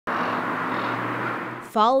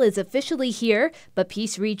Fall is officially here, but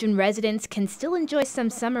Peace Region residents can still enjoy some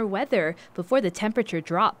summer weather before the temperature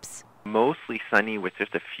drops. Mostly sunny with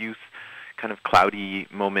just a few kind of cloudy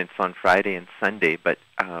moments on Friday and Sunday, but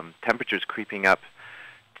temperatures creeping up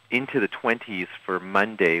into the 20s for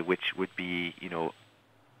Monday, which would be,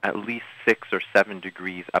 at least 6 or 7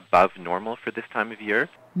 degrees above normal for this time of year.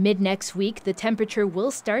 Mid-next week, the temperature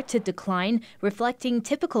will start to decline, reflecting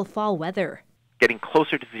typical fall weather. Getting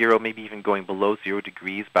closer to zero, maybe even going below 0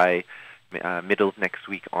 degrees by middle of next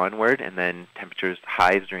week onward, and then temperatures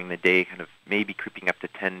highs during the day kind of maybe creeping up to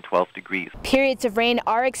 10, 12 degrees. Periods of rain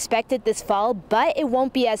are expected this fall, but it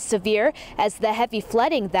won't be as severe as the heavy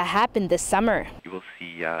flooding that happened this summer. You will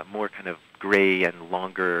see more kind of gray and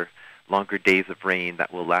longer days of rain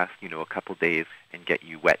that will last, a couple days and get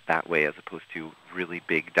you wet that way, as opposed to really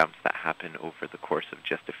big dumps that happen over the course of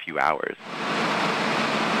just a few hours.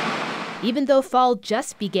 Even though fall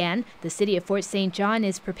just began, the city of Fort St. John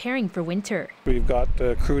is preparing for winter. We've got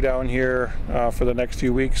the crew down here for the next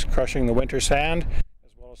few weeks crushing the winter sand,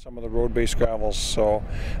 as well as some of the road-based gravels. So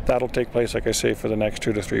that'll take place, like I say, for the next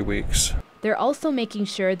 2 to 3 weeks. They're also making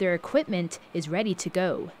sure their equipment is ready to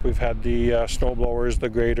go. We've had the snow blowers, the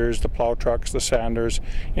graders, the plow trucks, the sanders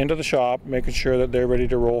into the shop, making sure that they're ready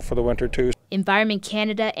to roll for the winter too. Environment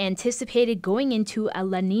Canada anticipated going into a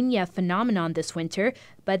La Nina phenomenon this winter,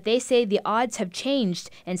 but they say the odds have changed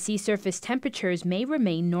and sea surface temperatures may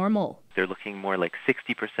remain normal. They're looking more like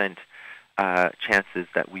 60% chances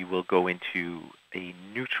that we will go into a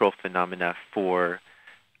neutral phenomena for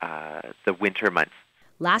the winter months.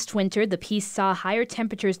 Last winter, the Peace saw higher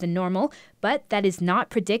temperatures than normal, but that is not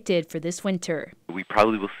predicted for this winter. We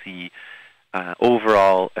probably will see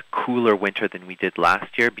overall a cooler winter than we did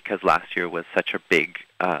last year, because last year was such a big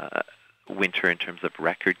winter in terms of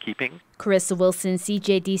record keeping. Kerrisa Wilson,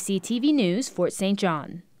 CJDC-TV News, Fort St.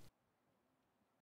 John.